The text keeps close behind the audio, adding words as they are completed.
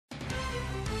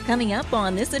Coming up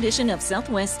on this edition of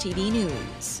Southwest TV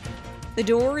News. The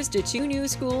doors to 2 new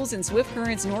schools in Swift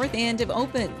Current's North End have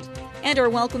opened and are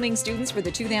welcoming students for the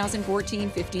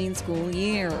 2014-15 school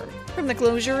year. From the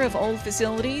closure of old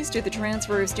facilities to the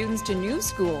transfer of students to new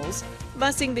schools,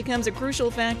 busing becomes a crucial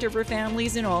factor for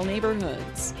families in all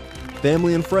neighborhoods.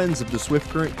 Family and friends of the Swift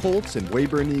Current Colts and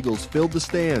Weyburn Eagles filled the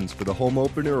stands for the home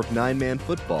opener of 9-man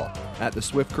football at the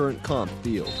Swift Current Comp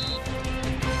Field.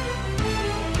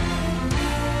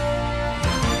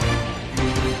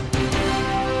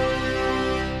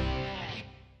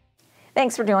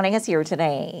 Thanks for joining us here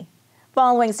today.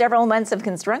 Following several months of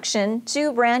construction,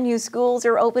 2 brand new schools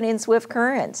are open in Swift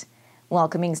Current,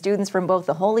 welcoming students from both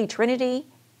the Holy Trinity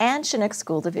and Chinook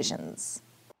school divisions.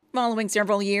 Following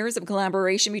several years of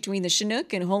collaboration between the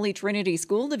Chinook and Holy Trinity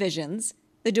school divisions,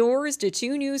 the doors to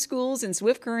 2 new schools in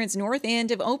Swift Current's North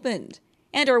End have opened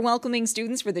and are welcoming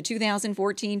students for the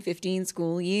 2014-15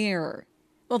 school year.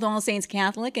 Both All Saints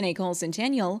Catholic and École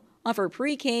Centennial offer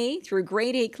pre-K through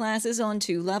grade 8 classes on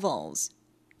 2 levels,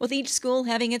 with each school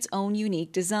having its own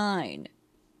unique design.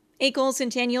 École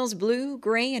Centennial's blue,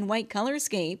 gray, and white color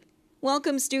scheme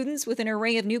welcomes students with an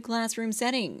array of new classroom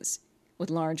settings,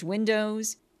 with large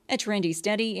windows, a trendy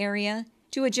study area,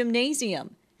 to a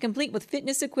gymnasium, complete with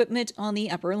fitness equipment on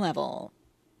the upper level.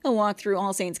 A walk through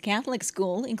All Saints Catholic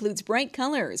School includes bright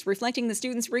colors reflecting the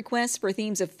students' requests for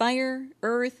themes of fire,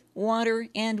 earth, water,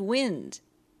 and wind.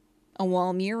 A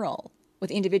wall mural, with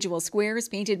individual squares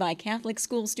painted by Catholic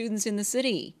school students in the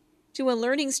city, to a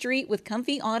learning street with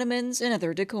comfy ottomans and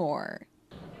other decor.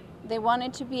 They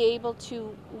wanted to be able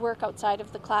to work outside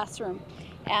of the classroom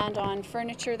and on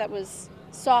furniture that was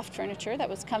soft furniture, that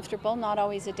was comfortable, not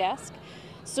always a desk.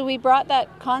 So we brought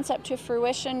that concept to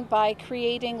fruition by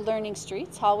creating learning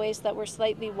streets, hallways that were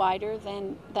slightly wider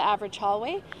than the average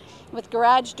hallway, with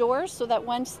garage doors so that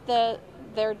once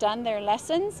they're done their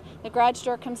lessons, the garage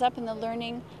door comes up and the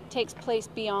learning takes place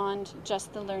beyond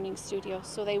just the learning studio.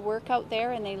 So they work out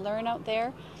there and they learn out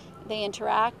there, they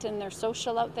interact and they're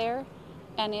social out there,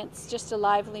 and it's just a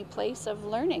lively place of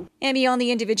learning. And beyond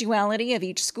the individuality of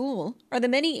each school are the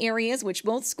many areas which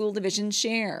both school divisions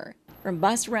share, from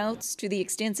bus routes to the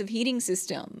extensive heating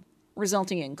system,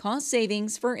 resulting in cost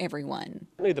savings for everyone.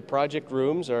 The project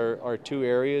rooms are 2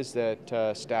 areas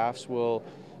that staffs will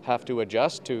have to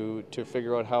adjust to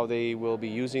figure out how they will be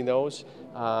using those.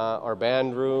 Our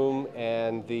band room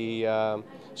and the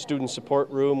student support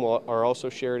room are also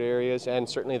shared areas, and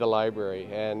certainly the library.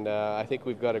 And I think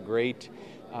we've got a great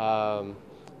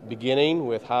beginning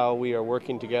with how we are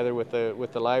working together with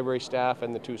the library staff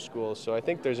and the 2 schools. So I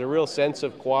think there's a real sense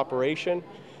of cooperation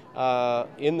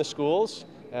in the schools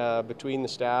between the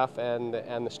staff and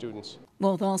the students.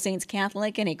 Both All Saints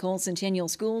Catholic and École Centennial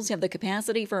schools have the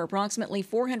capacity for approximately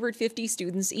 450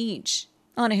 students each.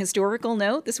 On a historical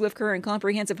note, the Swift Current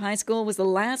Comprehensive High School was the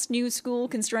last new school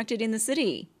constructed in the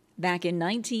city back in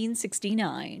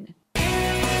 1969.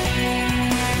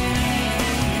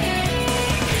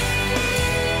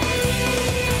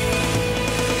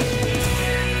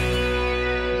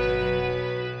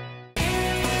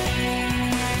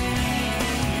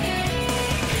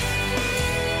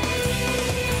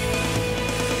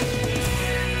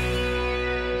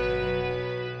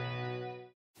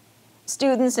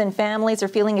 Students and families are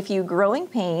feeling a few growing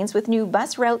pains with new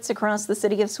bus routes across the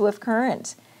city of Swift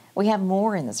Current. We have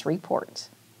more in this report.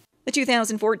 The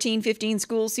 2014-15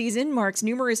 school season marks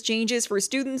numerous changes for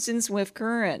students in Swift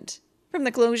Current. From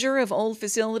the closure of old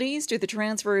facilities to the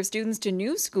transfer of students to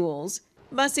new schools,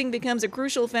 busing becomes a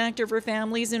crucial factor for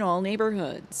families in all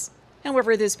neighborhoods.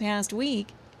 However, this past week,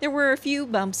 there were a few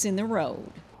bumps in the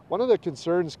road. One of the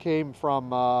concerns came from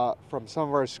some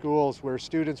of our schools where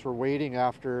students were waiting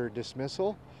after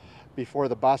dismissal before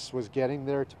the bus was getting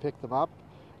there to pick them up.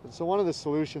 And so one of the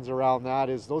solutions around that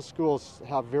is those schools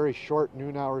have very short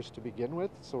noon hours to begin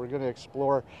with. So we're going to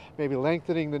explore maybe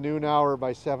lengthening the noon hour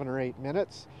by 7 or 8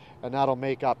 minutes, and that'll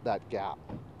make up that gap.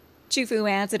 Chufu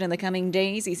adds that in the coming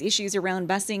days, these issues around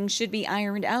busing should be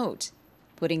ironed out,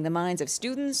 putting the minds of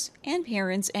students and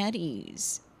parents at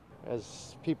ease.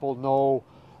 As people know,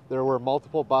 there were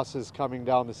multiple buses coming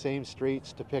down the same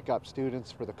streets to pick up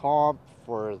students for the Comp,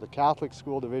 for the Catholic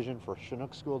School Division, for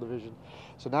Chinook School Division.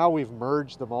 So now we've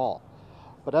merged them all.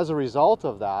 But as a result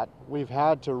of that, we've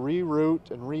had to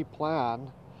reroute and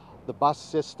replan the bus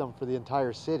system for the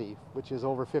entire city, which is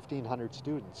over 1,500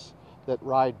 students that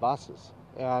ride buses.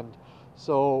 And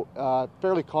so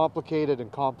fairly complicated and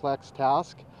complex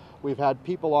task. We've had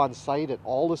people on site at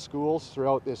all the schools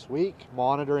throughout this week,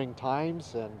 monitoring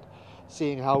times and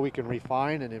seeing how we can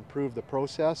refine and improve the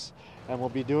process, and we'll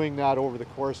be doing that over the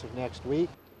course of next week.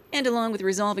 And along with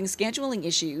resolving scheduling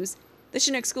issues, The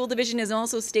Chinook School Division has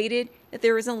also stated that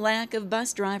there is a lack of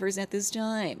bus drivers at this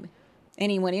time.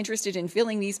 Anyone interested in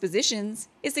filling these positions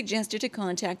is suggested to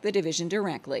contact the division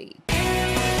directly.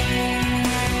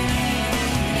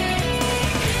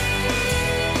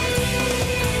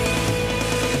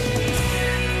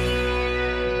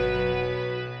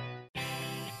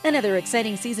 Another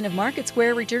exciting season of Market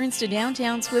Square returns to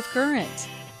downtown Swift Current,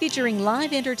 featuring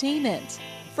live entertainment,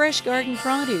 fresh garden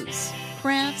produce,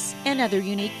 crafts, and other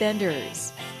unique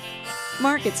vendors.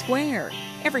 Market Square,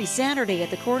 every Saturday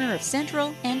at the corner of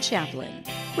Central and Chaplin.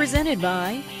 Presented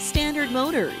by Standard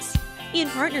Motors, in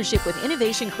partnership with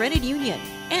Innovation Credit Union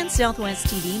and Southwest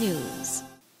TV News.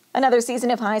 Another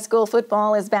season of high school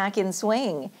football is back in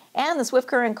swing, and the Swift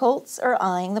Current Colts are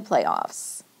eyeing the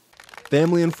playoffs.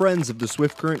 Family and friends of the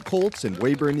Swift Current Colts and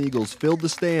Weyburn Eagles filled the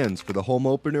stands for the home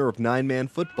opener of nine-man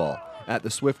football at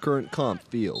the Swift Current Comp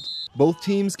Field. Both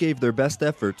teams gave their best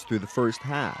efforts through the first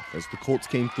half as the Colts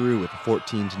came through with a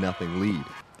 14-0 lead.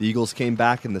 The Eagles came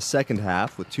back in the second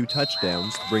half with 2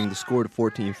 touchdowns to bring the score to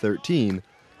 14-13,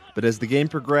 but as the game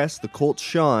progressed, the Colts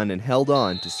shone and held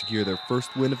on to secure their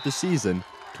first win of the season,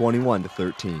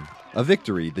 21-13. A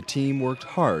victory the team worked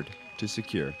hard to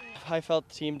secure. I felt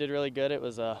the team did really good. It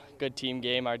was a good team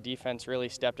game. Our defense really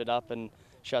stepped it up and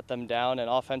shut them down, and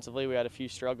offensively we had a few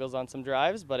struggles on some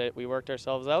drives, but we worked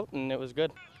ourselves out and it was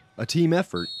good. A team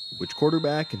effort, which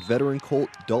quarterback and veteran Colt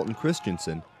Dalton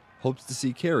Christensen hopes to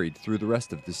see carried through the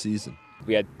rest of the season.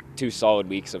 We had 2 solid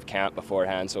weeks of camp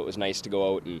beforehand, so it was nice to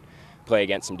go out and play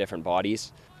against some different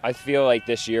bodies. I feel like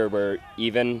this year we're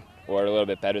even or a little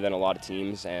bit better than a lot of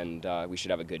teams, and we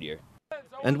should have a good year.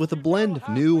 And with a blend of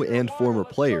new and former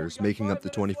players making up the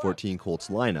 2014 Colts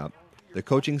lineup, the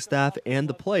coaching staff and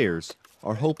the players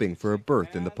are hoping for a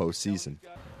berth in the postseason.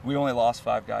 We only lost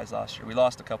 5 guys last year. We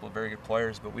lost a couple of very good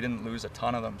players, but we didn't lose a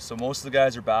ton of them. So most of the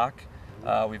guys are back.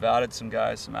 We've added some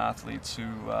guys, some athletes who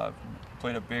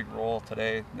played a big role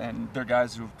today, and they're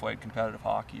guys who've played competitive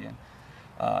hockey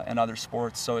and other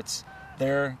sports. So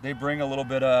they bring a little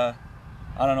bit of,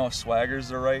 I don't know if swagger is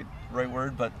the right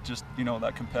word, but just, you know,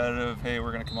 that competitive, hey,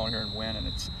 we're going to come out here and win, and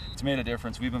it's made a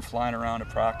difference. We've been flying around at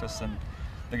practice, and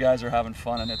the guys are having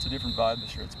fun, and it's a different vibe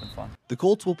this year. It's been fun. The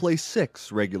Colts will play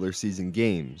 6 regular season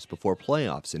games before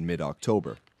playoffs in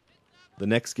mid-October. The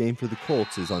next game for the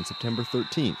Colts is on September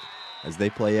 13th as they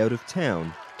play out of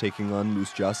town, taking on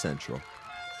Moose Jaw Central.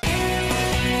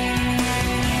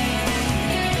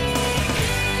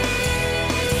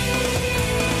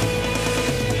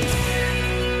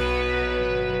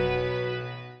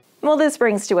 Well, this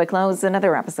brings to a close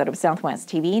another episode of Southwest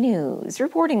TV News,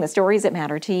 reporting the stories that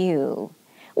matter to you.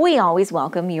 We always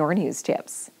welcome your news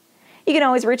tips. You can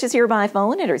always reach us here by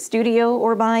phone at our studio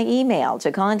or by email to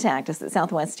contact us at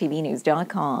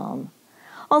southwesttvnews.com.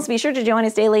 Also, be sure to join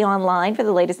us daily online for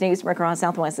the latest news from across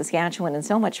Southwest Saskatchewan and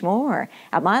so much more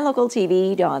at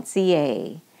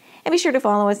MyLocalTV.ca. And be sure to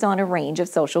follow us on a range of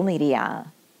social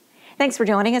media. Thanks for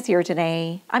joining us here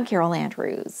today. I'm Carol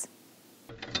Andrews.